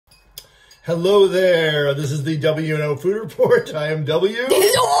Hello there. This is the W&O Food Report. I am W.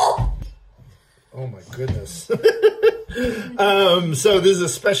 Oh my goodness. So this is a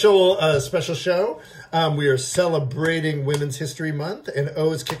special show. We are celebrating Women's History Month, and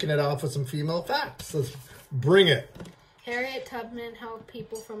O is kicking it off with some female facts. Let's bring it. Harriet Tubman helped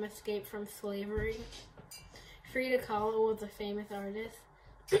people from escape from slavery. Frida Kahlo was a famous artist.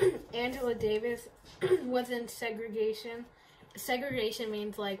 Angela Davis was in segregation. Segregation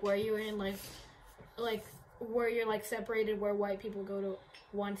means like where you're in like where you're like separated, where white people go to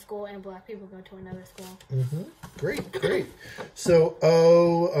one school and black people go to another school. Mm-hmm. Great. So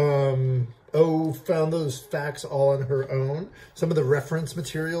O found those facts all on her own. Some of the reference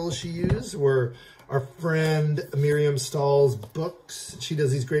materials she used were our friend Miriam Stahl's books. She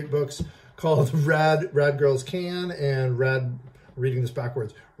does these great books called Rad Girls Can and Rad, reading this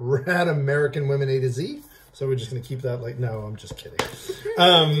backwards, Rad American Women A to Z. So we're just going to keep that like, no, I'm just kidding.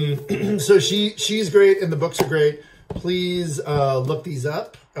 So she's great and the books are great. Please look these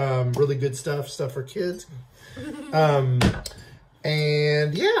up. Really good stuff for kids. And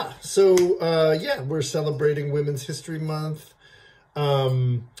yeah, so yeah, we're celebrating Women's History Month.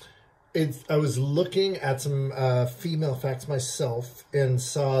 I was looking at some female facts myself and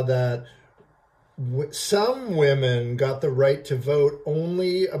saw that some women got the right to vote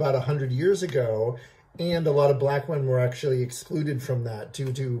only about 100 years ago, and a lot of black women were actually excluded from that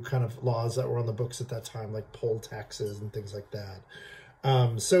due to kind of laws that were on the books at that time, like poll taxes and things like that.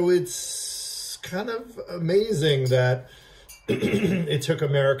 So it's kind of amazing that it took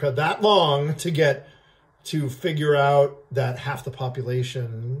America that long to figure out that half the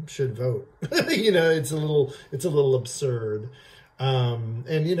population should vote. You know, it's a little absurd.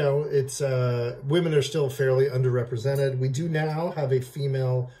 And you know, it's women are still fairly underrepresented. We do now have a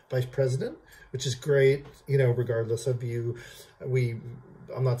female vice president, which is great, you know, regardless of you.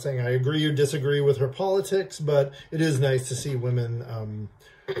 I'm not saying I agree or disagree with her politics, but it is nice to see women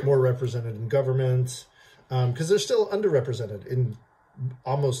more represented in government, because they're still underrepresented in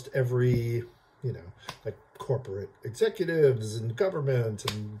almost every, you know, like corporate executives and government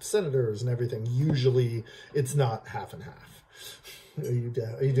and senators and everything. Usually it's not half and half. Are you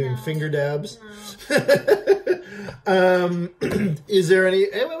doing finger dabs? No. Is there any?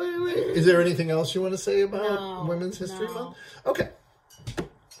 Wait. Is there anything else you want to say about Women's History Month? Okay.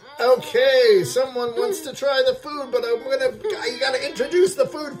 Okay, someone wants to try the food, but you got to introduce the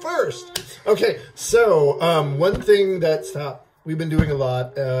food first. Okay, so one thing we've been doing a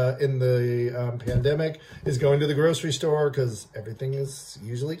lot in the pandemic is going to the grocery store because everything is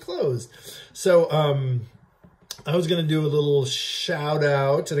usually closed. So I was going to do a little shout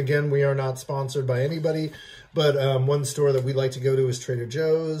out, and again, we are not sponsored by anybody, but one store that we like to go to is Trader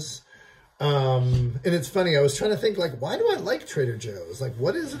Joe's. And it's funny, I was trying to think, like, why do I like Trader Joe's? Like,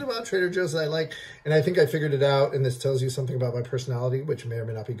 what is it about Trader Joe's that I like? And I think I figured it out, and this tells you something about my personality, which may or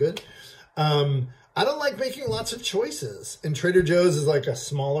may not be good. I don't like making lots of choices. And Trader Joe's is like a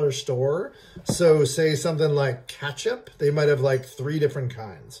smaller store. So say something like ketchup, they might have like 3 different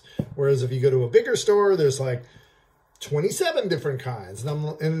kinds. Whereas if you go to a bigger store, there's like 27 different kinds.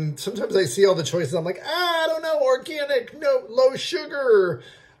 And sometimes I see all the choices. I'm like, I don't know, organic, no, low sugar,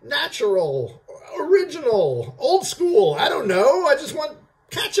 natural, original, old school. I don't know. I just want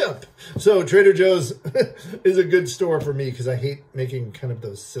ketchup. So Trader Joe's is a good store for me because I hate making kind of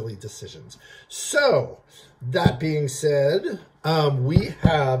those silly decisions. So that being said, we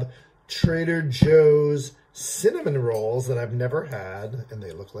have Trader Joe's cinnamon rolls that I've never had, and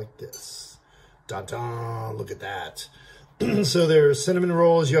they look like this. Dun-dun, look at that. So they're cinnamon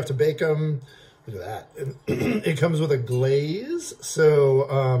rolls. You have to bake them. Look at that. And it comes with a glaze.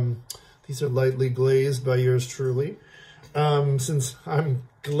 So these are lightly glazed by yours truly. Since I'm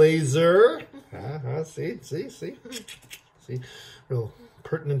glazer. See? Real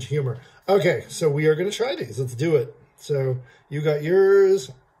pertinent humor. Okay, so we are going to try these. Let's do it. So you got yours.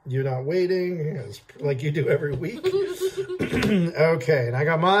 You're not waiting, like you do every week. Okay, and I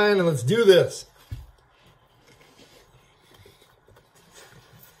got mine, and let's do this.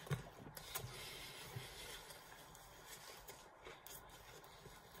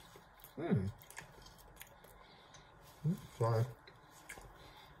 Sorry.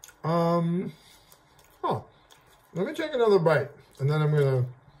 Let me take another bite, and then I'm gonna.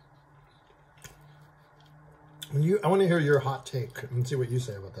 I want to hear your hot take and see what you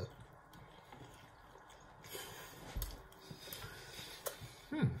say about that.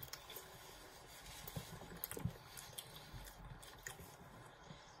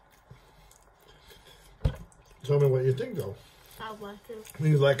 Tell me what you think, though. I like it.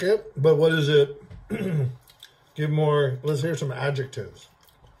 You like it? But what is it? Give more. Let's hear some adjectives.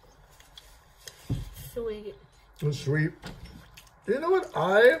 sweet. It's sweet. You know what?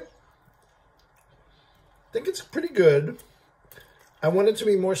 I think it's pretty good. I want it to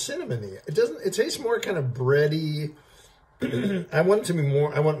be more cinnamony. It tastes more kind of bready. I want it to be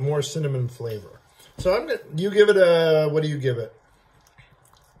more, I want more cinnamon flavor. So you give it a, what do you give it?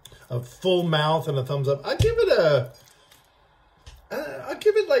 A full mouth and a thumbs up. I'll give it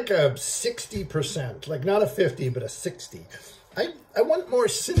like a 60%. Like not a 50, but a 60. I want more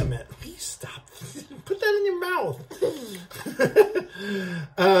cinnamon. Please stop. Put that in your mouth.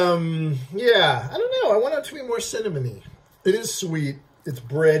 Yeah, I don't know. I want it to be more cinnamony. It is sweet. It's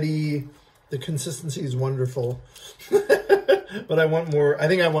bready. The consistency is wonderful. But I want more. I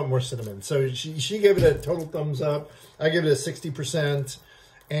think I want more cinnamon. So she gave it a total thumbs up. I give it a 60%.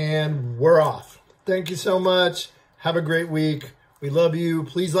 And we're off. Thank you so much. Have a great week. We love you.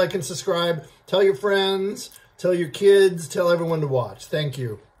 Please like and subscribe. Tell your friends. Tell your kids. Tell everyone to watch. Thank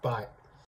you. Bye.